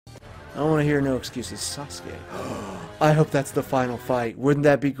I don't want to hear no excuses. Sasuke. I hope that's the final fight. Wouldn't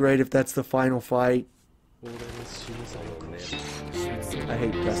that be great if that's the final fight? I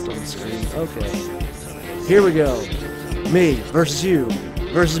hate dust on the screen. Okay. Here we go. Me versus you.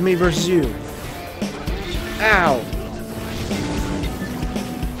 Versus me versus you. Ow!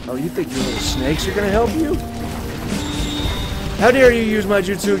 Oh, you think your little snakes are gonna help you? How dare you use my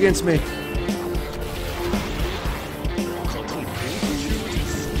jutsu against me?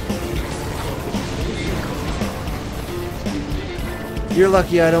 You're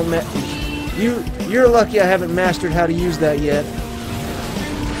lucky I don't You're lucky I haven't mastered how to use that yet.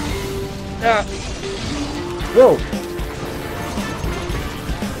 Ah. Whoa!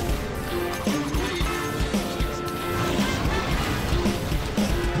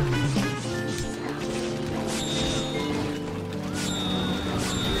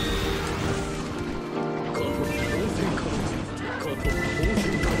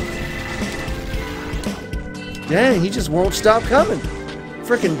 Dang, he just won't stop coming.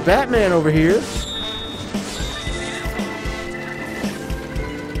 Frickin' Batman over here.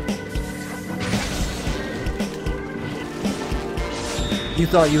 You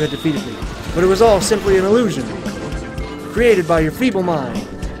thought you had defeated me, but it was all simply an illusion, created by your feeble mind.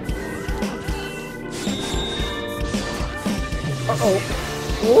 Uh-oh.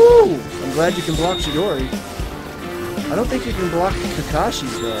 Ooh! I'm glad you can block Chidori. I don't think you can block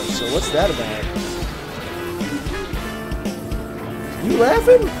Kakashi's though, so what's that about? You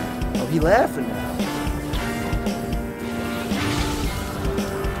laughing? Oh, he laughing now.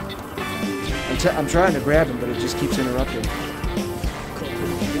 I'm trying to grab him, but it just keeps interrupting.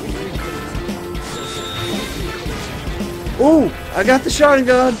 Ooh! I got the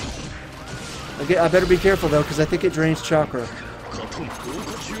Sharingan! I better be careful though, because I think it drains chakra.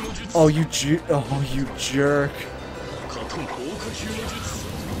 Oh, you jerk.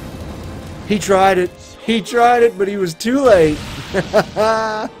 He tried it. He tried it, but he was too late.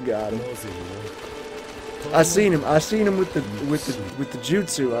 Got him. I seen him with the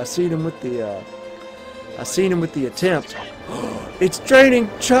jutsu. I seen him with the attempt. It's draining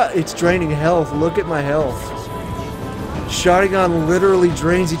health. Look at my health. Sharingan literally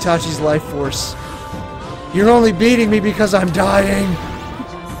drains Itachi's life force. You're only beating me because I'm dying.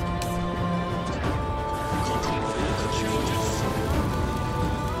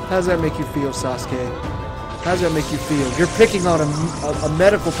 How does that make you feel, Sasuke? How does that make you feel? You're picking on a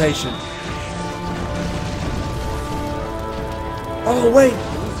medical patient. Oh, wait.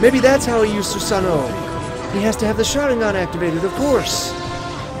 Maybe that's how he used Susanoo. He has to have the Sharingan activated, of course.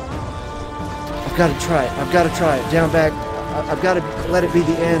 I've got to try it. I've got to try it. Down back. I've got to let it be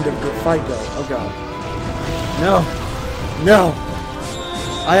the end of the fight, though. Oh, God. No. No.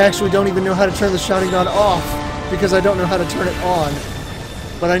 I actually don't even know how to turn the Sharingan off because I don't know how to turn it on.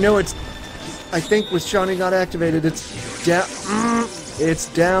 But I know it's... I think with Sharingan activated, it's down... It's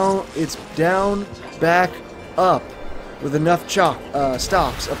down, back, up. With enough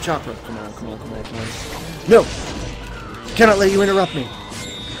stocks of chakra. Come on, come on, come on, come on. No! Cannot let you interrupt me.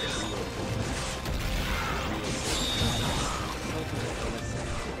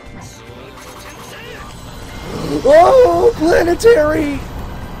 Oh, planetary!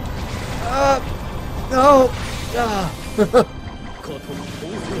 No!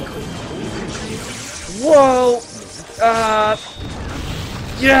 Whoa!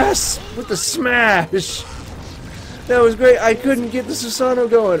 Yes! With the smash! That was great. I couldn't get the Susanoo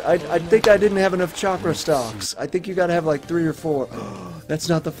going. I think I didn't have enough chakra stocks. I think you gotta have like 3 or 4. That's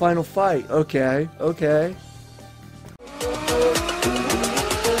not the final fight. Okay, okay.